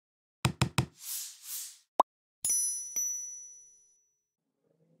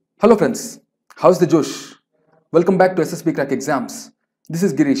Hello friends, how's the Josh? Welcome back to SSB Crack Exams. This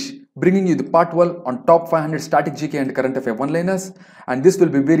is Girish bringing you the part 12 on top 500 static GK and current affair one-liners, and this will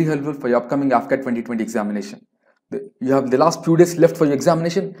be very helpful for your upcoming AFCAT 2020 examination. You have the last few days left for your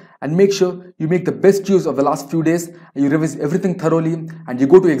examination, and make sure you make the best use of the last few days, you revise everything thoroughly, and you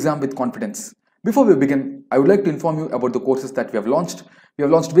go to exam with confidence. Before we begin, I would like to inform you about the courses that we have launched. We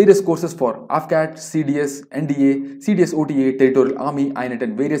have launched various courses for AFCAT, CDS, NDA, CDS OTA, Territorial Army, INET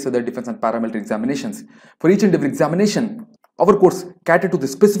and various other defense and paramilitary examinations. For each and every examination, our course catered to the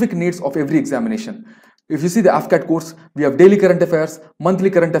specific needs of every examination. If you see the AFCAT course, we have daily current affairs, monthly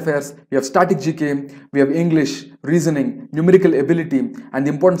current affairs, we have static GK, we have English, reasoning, numerical ability, and the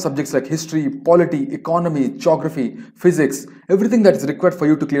important subjects like history, polity, economy, geography, physics, everything that is required for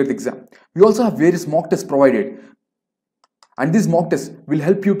you to clear the exam. We also have various mock tests provided. And these mock tests will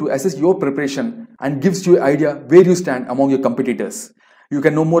help you to assess your preparation and gives you an idea where you stand among your competitors. You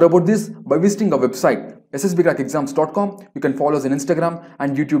can know more about this by visiting our website ssbcrackexams.com. You can follow us on Instagram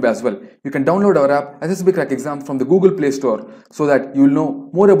and YouTube as well. You can download our app SSB Crack Exams from the Google Play Store so that you will know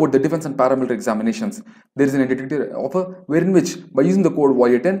more about the defense and paramilitary examinations. There is an introductory offer wherein which by using the code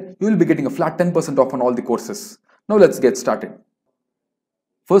VOYA10 you will be getting a flat 10% off on all the courses. Now let's get started.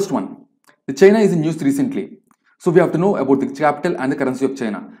 First one, the China is in news recently. So we have to know about the capital and the currency of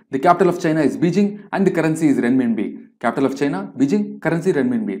China. The capital of China is Beijing and the currency is renminbi. Capital of China, Beijing, currency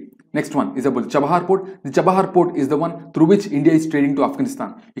renminbi. Next one is about the Chabahar port. The Chabahar port is the one through which India is trading to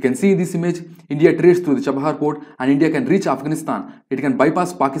Afghanistan. You can see in this image, India trades through the Chabahar port and India can reach Afghanistan. It can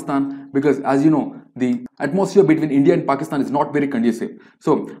bypass Pakistan because, as you know, the atmosphere between India and Pakistan is not very conducive.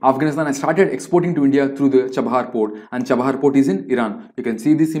 So Afghanistan has started exporting to India through the Chabahar port, and Chabahar port is in Iran. You can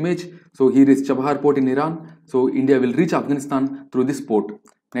see this image. So here is Chabahar port in Iran. So India will reach Afghanistan through this port.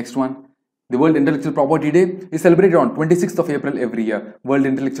 Next one. The World Intellectual Property Day is celebrated on 26th of April every year. World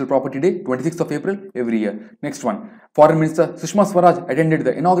Intellectual Property Day, 26th of April every year. Next one. Foreign Minister Sushma Swaraj attended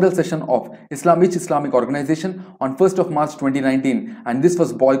the inaugural session of Islamic Organization on 1st of March 2019, and this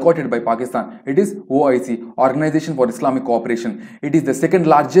was boycotted by Pakistan. It is OIC, Organization for Islamic Cooperation. It is the second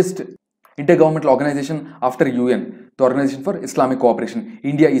largest intergovernmental organization after UN, the Organization for Islamic Cooperation.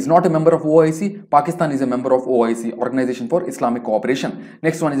 India is not a member of OIC. Pakistan is a member of OIC, Organization for Islamic Cooperation.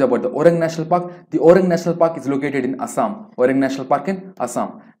 Next one is about the Orang National Park. The Orang National Park is located in Assam. Orang National Park in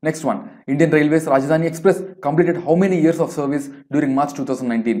Assam. Next one, Indian Railways Rajdhani Express completed how many years of service during March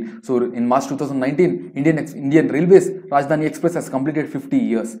 2019? So in March 2019, Indian Railways Rajdhani Express has completed 50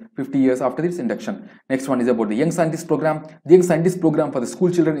 years. 50 years after its induction. Next one is about the Young Scientist Program. The Young Scientist Program for the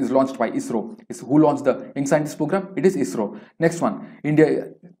school children is launched by ISRO. Who launched the Young Scientist Program? It is ISRO. Next one, India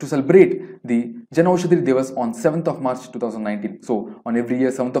to celebrate the Jan Aushadhi Divas on 7th of March 2019. So on every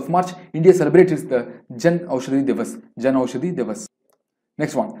year 7th of March, India celebrates the Jan Aushadhi Divas. Jan Aushadhi Divas.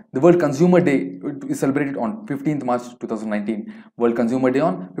 Next one, the World Consumer Day is celebrated on 15th March 2019. World Consumer Day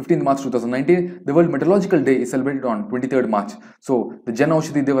on 15th March 2019. The World Meteorological Day is celebrated on 23rd March. So the Jan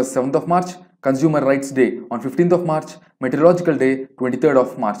Aushadhi Divas 7th of March, Consumer Rights Day on 15th of March, Meteorological Day 23rd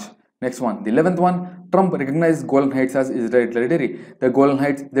of March. Next one, the 11th one, Trump recognized Golan Heights as Israeli territory. The Golan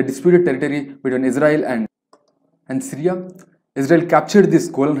Heights, the disputed territory between Israel and Syria. Israel captured this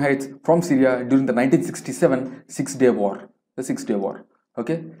Golan Heights from Syria during the 1967 Six-Day War. The Six-Day War.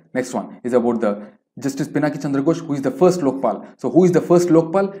 Okay. Next one is about the Justice Pinaki Chandra Ghosh, who is the first Lokpal. So who is the first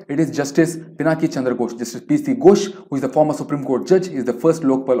Lokpal? It is Justice Pinaki Chandra Ghosh. Justice P.C. Ghosh, who is the former Supreme Court judge, is the first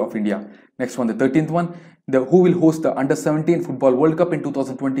Lokpal of India. Next one, the 13th one, who will host the Under-17 Football World Cup in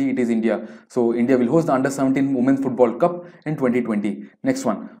 2020? It is India. So India will host the Under-17 Women's Football Cup in 2020. Next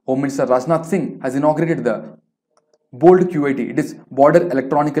one, Home Minister Rajnath Singh has inaugurated the BOLD QIT. It is Border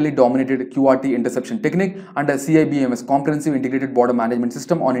Electronically Dominated QRT Interception Technique under CIBMS Comprehensive Integrated Border Management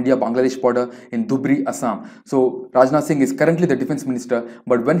System on India-Bangladesh border in Dhubri, Assam. So Rajnath Singh is currently the Defense Minister,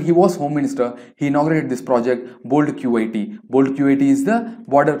 but when he was Home Minister, he inaugurated this project BOLD QIT. BOLD QIT is the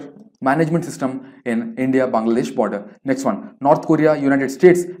border management system in India-Bangladesh border. Next one, North Korea, United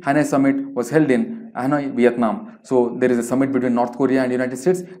States, Hanoi Summit was held in Hanoi, Vietnam. So there is a summit between North Korea and United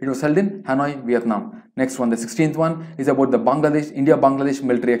States. It was held in Hanoi, Vietnam. Next one, the 16th one is about the India-Bangladesh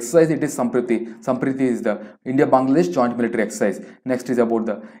military exercise. It is Sampriti. Sampriti is the India-Bangladesh joint military exercise. Next is about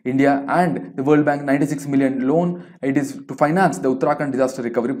the India and the World Bank 96 million loan. It is to finance the Uttarakhand disaster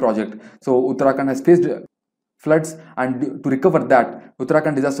recovery project. So Uttarakhand has faced floods, and to recover that,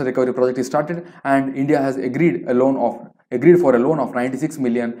 Uttarakhand disaster recovery project is started, and India has agreed a loan of agreed for a loan of 96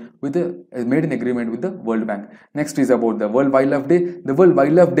 million with made an agreement with the World Bank. Next is about the World Wildlife Day. The World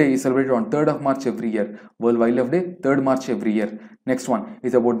Wildlife Day is celebrated on 3rd of March every year. World Wildlife Day, 3rd March every year. Next one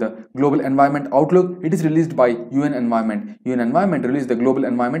is about the Global Environment Outlook. It is released by UN Environment. UN Environment released the Global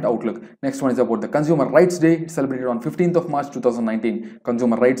Environment Outlook. Next one is about the Consumer Rights Day. It's celebrated on 15th of March 2019.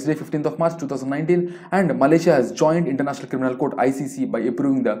 Consumer Rights Day, 15th of March 2019. And Malaysia has joined International Criminal Court ICC by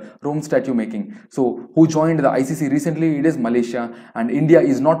approving the Rome Statute making. So who joined the ICC recently? It is Malaysia, and India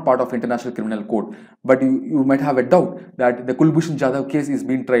is not part of International Criminal Court. But you might have a doubt that the Kulbhushan Jadhav case is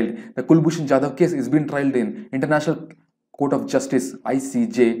being tried. The Kulbhushan Jadhav case is being tried in International Court of Justice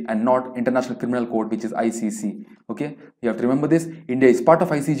ICJ and not International Criminal Court, which is ICC. Okay, you have to remember this. India is part of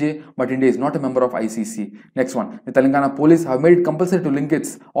ICJ, but India is not a member of ICC. Next one, the Telangana police have made it compulsory to link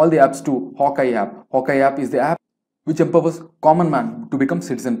all the apps to Hawkeye app. Hawkeye app is the app which empowers common man to become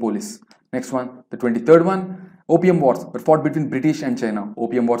citizen police. Next one, the 23rd one, opium wars were fought between British and China.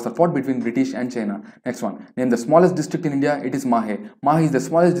 Opium wars are fought between British and China. Next one, name the smallest district in India. It is Mahe. Mahe is the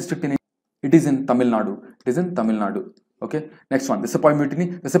smallest district in India. It is in Tamil Nadu. It is in Tamil Nadu. Okay. Next one, the Sepoy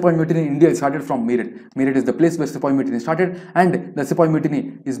Mutiny. The Sepoy Mutiny in India started from Meerut. Meerut is the place where Sepoy Mutiny started, and the Sepoy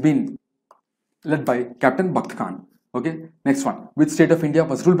Mutiny is being led by Captain Bakht Khan. Okay. Next one, which state of India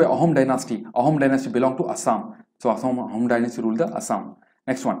was ruled by Ahom dynasty? Ahom dynasty belonged to Assam. So Ahom dynasty ruled the Assam.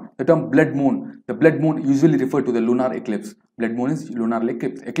 Next one, the term blood moon. The blood moon usually referred to the lunar eclipse. Blood moon is lunar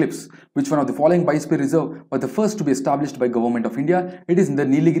eclipse. Which one of the following biosphere reserve was the first to be established by Government of India? It is in the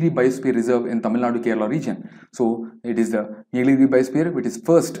Nilgiri Biosphere Reserve in Tamil Nadu, Kerala region. So it is the Nilgiri Biosphere, which is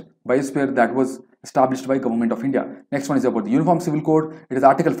first biosphere that was established by Government of India. Next one is about the Uniform Civil Code. It is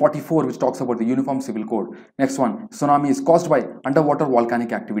Article 44 which talks about the Uniform Civil Code. Next one, tsunami is caused by underwater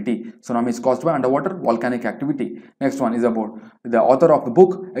volcanic activity. Tsunami is caused by underwater volcanic activity. Next one is about the author of the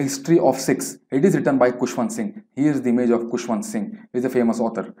book A History of Sikhs. It is written by Khushwant Singh. Here is the image of Khushwant Singh. He is a famous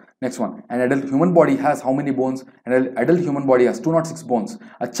author. Next one, an adult human body has how many bones? An adult human body has 206 bones.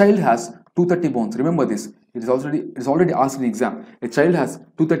 A child has 230 bones. Remember this. It is already asked in the exam. A child has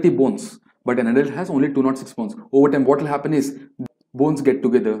 230 bones, but an adult has only 206 bones. Over time, what will happen is bones get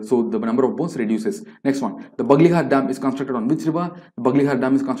together, so the number of bones reduces. Next one, the Baglihar Dam is constructed on which river? The Baglihar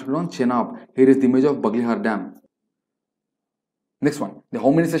Dam is constructed on Chenab. Here is the image of Baglihar Dam. Next one, the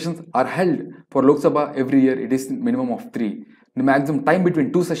how many sessions are held for Lok Sabha every year? It is minimum of 3. The maximum time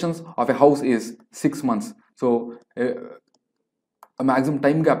between 2 sessions of a house is 6 months. So a maximum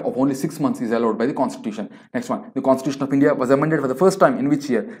time gap of only 6 months is allowed by the Constitution. Next one, the Constitution of India was amended for the first time in which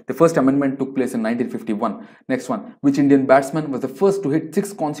year? The first amendment took place in 1951. Next one, which Indian batsman was the first to hit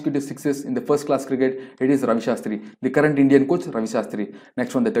 6 consecutive sixes in the first class cricket? It is Ravi Shastri, the current Indian coach Ravi Shastri.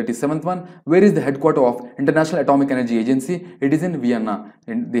 Next one, the 37th one, where is the headquarters of International Atomic Energy Agency? It is in Vienna.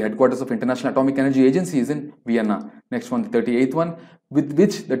 The headquarters of International Atomic Energy Agency is in Vienna. Next one, the 38th one, with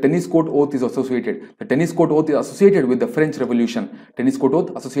which the tennis court oath is associated. The tennis court oath is associated with the French Revolution. Tennis court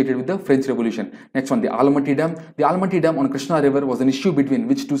oath associated with the French Revolution. Next one, the Almaty Dam. The Almaty Dam on Krishna River was an issue between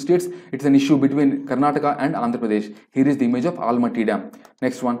which 2 states? It's an issue between Karnataka and Andhra Pradesh. Here is the image of Almaty Dam.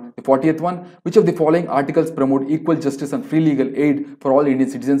 Next one, the 40th one, which of the following articles promote equal justice and free legal aid for all Indian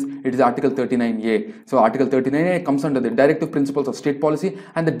citizens? It is Article 39A. So Article 39A comes under the directive principles of state policy,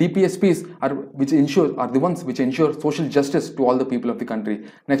 and the DPSPs are the ones which ensure social justice to all the people of the country.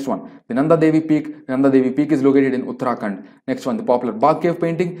 Next one, the Nanda Devi Peak. The Nanda Devi Peak is located in Uttarakhand. Next one, the popular Bagh Cave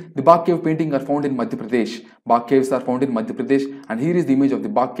painting. The Bagh Cave painting are found in Madhya Pradesh. Bagh Caves are found in Madhya Pradesh, and here is the image of the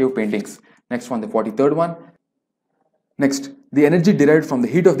Bagh Cave paintings. Next one, the 43rd one. Next, the energy derived from the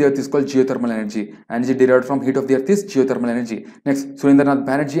heat of the earth is called geothermal energy. Energy derived from heat of the earth is geothermal energy. Next, Surendranath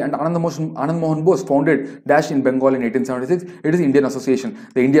Banerjee and Anand Mohan Bose founded Dash in Bengal in 1876. It is Indian Association.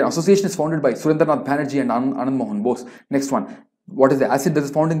 The Indian Association is founded by Surendranath Banerjee and Anand Mohan Bose. Next one, what is the acid that is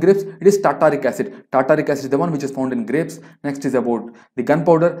found in grapes? It is tartaric acid. Tartaric acid is the one which is found in grapes. Next is about the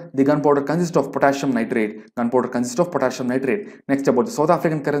gunpowder. The gunpowder consists of potassium nitrate. Gunpowder consists of potassium nitrate. Next, about the South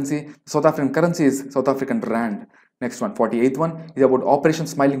African currency. South African currency is South African rand. Next one, 48th one, is about Operation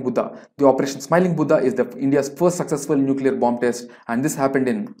Smiling Buddha. The Operation Smiling Buddha is India's first successful nuclear bomb test, and this happened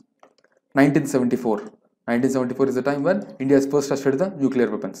in 1974. 1974 is the time when India has first tested the nuclear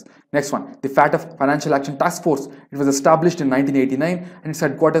weapons. Next one, the FATF Financial Action Task Force. It was established in 1989 and its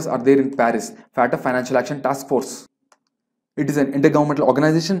headquarters are there in Paris. FATF Financial Action Task Force. It is an intergovernmental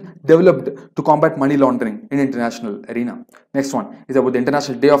organization developed to combat money laundering in international arena. Next one is about the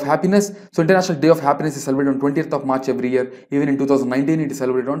International Day of Happiness. So International Day of Happiness is celebrated on 20th of March every year. Even in 2019, it is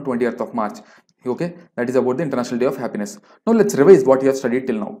celebrated on 20th of March. Okay, that is about the International Day of Happiness. Now let's revise what you have studied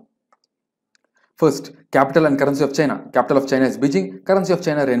till now. First, capital and currency of China. Capital of China is Beijing, currency of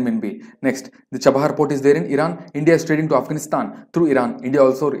China renminbi. Next, the Chabahar port is there in Iran. India is trading to Afghanistan through Iran. India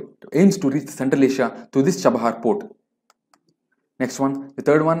also aims to reach Central Asia through this Chabahar port. Next one, the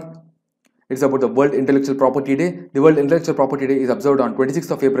third one, it's about the World Intellectual Property Day. The World Intellectual Property Day is observed on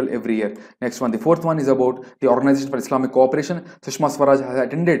 26th of April every year. Next one, the fourth one is about the Organization for Islamic Cooperation. Sushma Swaraj has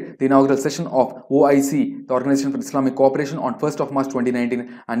attended the inaugural session of OIC, the Organization for Islamic Cooperation, on 1st of March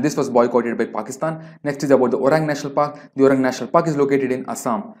 2019, and this was boycotted by Pakistan. Next is about the Orang National Park. The Orang National Park is located in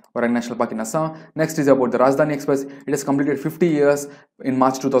Assam. Orang National Park in Assam. Next is about the Rajdhani Express. It has completed 50 years in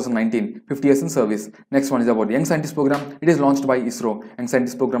March 2019. 50 years in service. Next one is about the Young Scientist Program. It is launched by ISRO. Young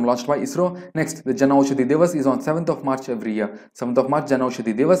Scientist Program launched by ISRO. Next, the Jan Aushadhi Divas is on 7th of March every year. 7th of March, Jan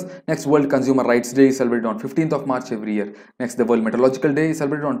Aushadhi Divas. Next, World Consumer Rights Day is celebrated on 15th of March every year. Next, the World Meteorological Day is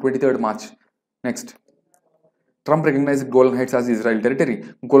celebrated on 23rd March. Next, Trump recognized Golan Heights as Israel territory.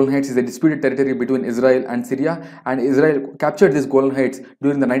 Golan Heights is a disputed territory between Israel and Syria, and Israel captured this Golan Heights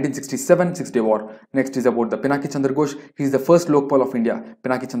during the 1967 Six-Day War. Next is about the Pinaki Chandra Ghosh. He is the first Lokpal of India.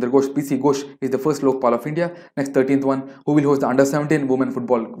 Pinaki Chandra Ghosh, PC Ghosh, is the first Lokpal of India. Next, 13th one, who will host the Under-17 Women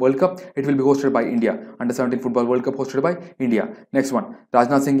Football World Cup? It will be hosted by India. Under-17 Football World Cup hosted by India. Next one,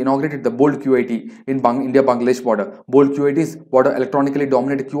 Rajnath Singh inaugurated the BOLD QIT in India-Bangladesh border. BOLD QIT is Border Electronically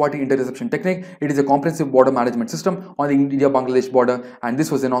Dominated QRT Interception Technique. It is a comprehensive border management system on the India-Bangladesh border, and this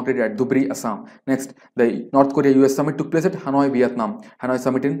was inaugurated at Dhubri, Assam. Next, the North Korea-US summit took place at Hanoi, Vietnam. Hanoi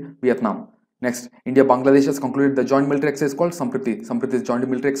summit in Vietnam. Next, India-Bangladesh has concluded the joint military exercise called Sampriti. Sampriti is joint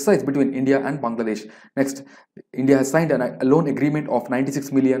military exercise between India and Bangladesh. Next, India has signed a loan agreement of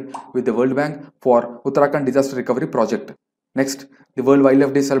 96 million with the World Bank for Uttarakhand Disaster Recovery Project. Next, the World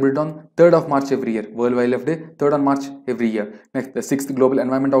Wildlife Day is celebrated on 3rd of March every year. World Wildlife Day, 3rd on March every year. Next, the 6th Global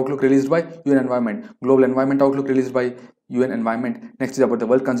Environment Outlook released by UN Environment. Global Environment Outlook released by UN Environment. Next is about the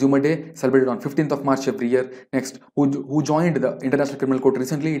World Consumer Day, celebrated on 15th of March every year. Next, who joined the International Criminal Court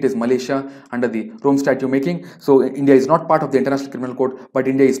recently? It is Malaysia under the Rome Statute making. So India is not part of the International Criminal Court, but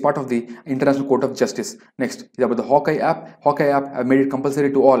India is part of the International Court of Justice. Next is about the Hawkeye app. Hawkeye app have made it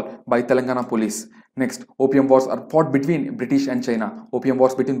compulsory to all by Telangana Police. Next, opium wars are fought between British and China. Opium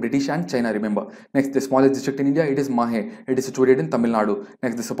wars between British and China, remember. Next, the smallest district in India, it is Mahe. It is situated in Tamil Nadu.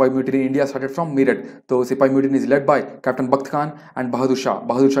 Next, the Sepoy mutiny in India started from Meerut. So, Sepoy mutiny is led by Captain Bakht Khan and Bahadur Shah.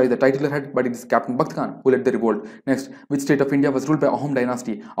 Bahadur Shah is the titular head, but it is Captain Bakht Khan who led the revolt. Next, which state of India was ruled by Ahom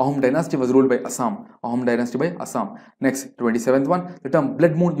dynasty? Ahom dynasty was ruled by Assam. Ahom dynasty by Assam. Next, 27th one, the term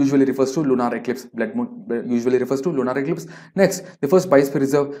blood moon usually refers to lunar eclipse. Blood moon usually refers to lunar eclipse. Next, the first biosphere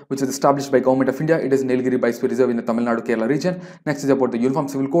reserve which was established by Government of India, it is Nilgiri Biosphere Reserve in the Tamil Nadu Kerala region. Next is about the Uniform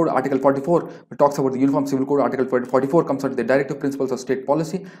Civil Code, Article 44. It talks about the Uniform Civil Code, Article 44 comes under the directive principles of state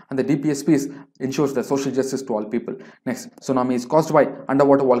policy, and the DPSPs ensures the social justice to all people. Next, tsunami is caused by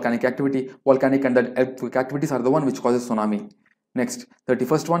underwater volcanic activity. Volcanic and earthquake activities are the one which causes tsunami. Next,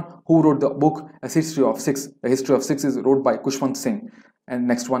 31st one, who wrote the book A History of Six? The History of Six is wrote by Kushwant Singh. And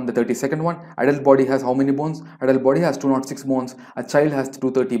next one, the 32nd one, adult body has how many bones? Adult body has 206 bones. A child has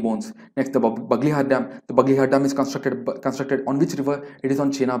 230 bones. Next, the Baglihar Dam. The Baglihar Dam is constructed on which river? It is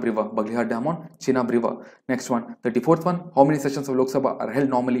on Chenab River. Baglihar Dam on Chenab River. Next one, 34th one, how many sessions of Lok Sabha are held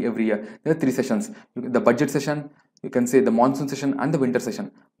normally every year? There are 3 sessions. The budget session, you can say the monsoon session and the winter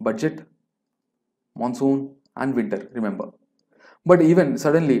session. Budget, monsoon and winter, remember. But even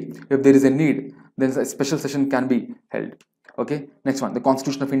suddenly, if there is a need, then a special session can be held. Okay, next one, the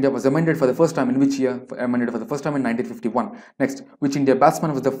Constitution of India was amended for the first time in which year? Amended for the first time in 1951. Next, which India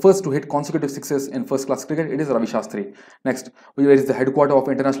batsman was the first to hit consecutive sixes in first class cricket? It is Ravi Shastri. Next, where is the headquarter of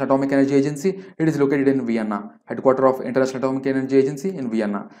International Atomic Energy Agency? It is located in Vienna. Headquarter of International Atomic Energy Agency in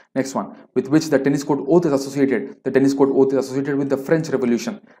Vienna. Next one, with which the tennis court oath is associated? The tennis court oath is associated with the French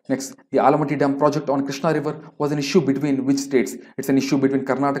Revolution. Next, the Alamati Dam project on Krishna River was an issue between which states? It's an issue between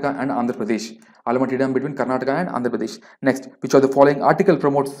Karnataka and Andhra Pradesh. Alamati Dam between Karnataka and Andhra Pradesh. Next, which of the following article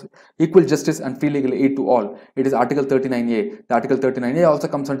promotes equal justice and free legal aid to all? It is Article 39A. The Article 39A also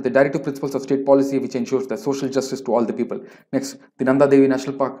comes under the directive principles of state policy which ensures the social justice to all the people. Next, the Nanda Devi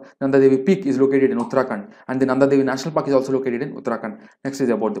National Park. Nanda Devi Peak is located in Uttarakhand, and the Nanda Devi National Park is also located in Uttarakhand. Next is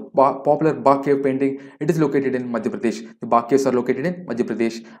about the popular Bagh Cave painting. It is located in Madhya Pradesh. The Bagh Caves are located in Madhya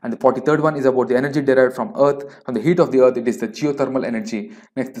Pradesh. And the 43rd one is about the energy derived from earth, from the heat of the earth. It is the geothermal energy.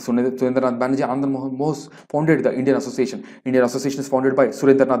 Next, Surendranath Banerjee Andhra Mohs founded the Indian Association. Indian Association is founded by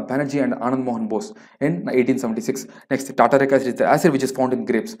Surendranath Banerjee and Anand Mohan Bose in 1876. Next, tartaric acid is the acid which is found in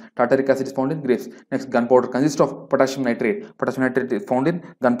grapes. Tartaric acid is found in grapes. Next, gunpowder consists of potassium nitrate. Potassium nitrate is found in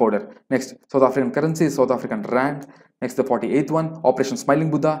gunpowder. Next, South African currency is South African rand. Next, the 48th one, Operation Smiling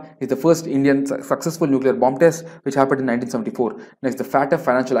Buddha, is the first Indian successful nuclear bomb test which happened in 1974. Next, the FATF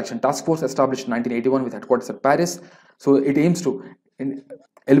Financial Action Task Force established in 1981 with headquarters at Paris. So it aims to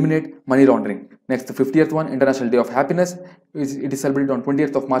eliminate money laundering. Next, the 50th one, International Day of Happiness, it is celebrated on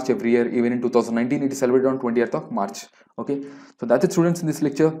 20th of March every year. Even in 2019, it is celebrated on 20th of March. Okay, so that's it, students, in this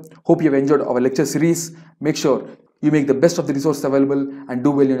lecture. Hope you have enjoyed our lecture series. Make sure you make the best of the resources available and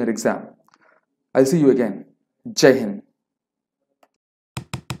do well in your exam. I'll see you again. Jai Hind.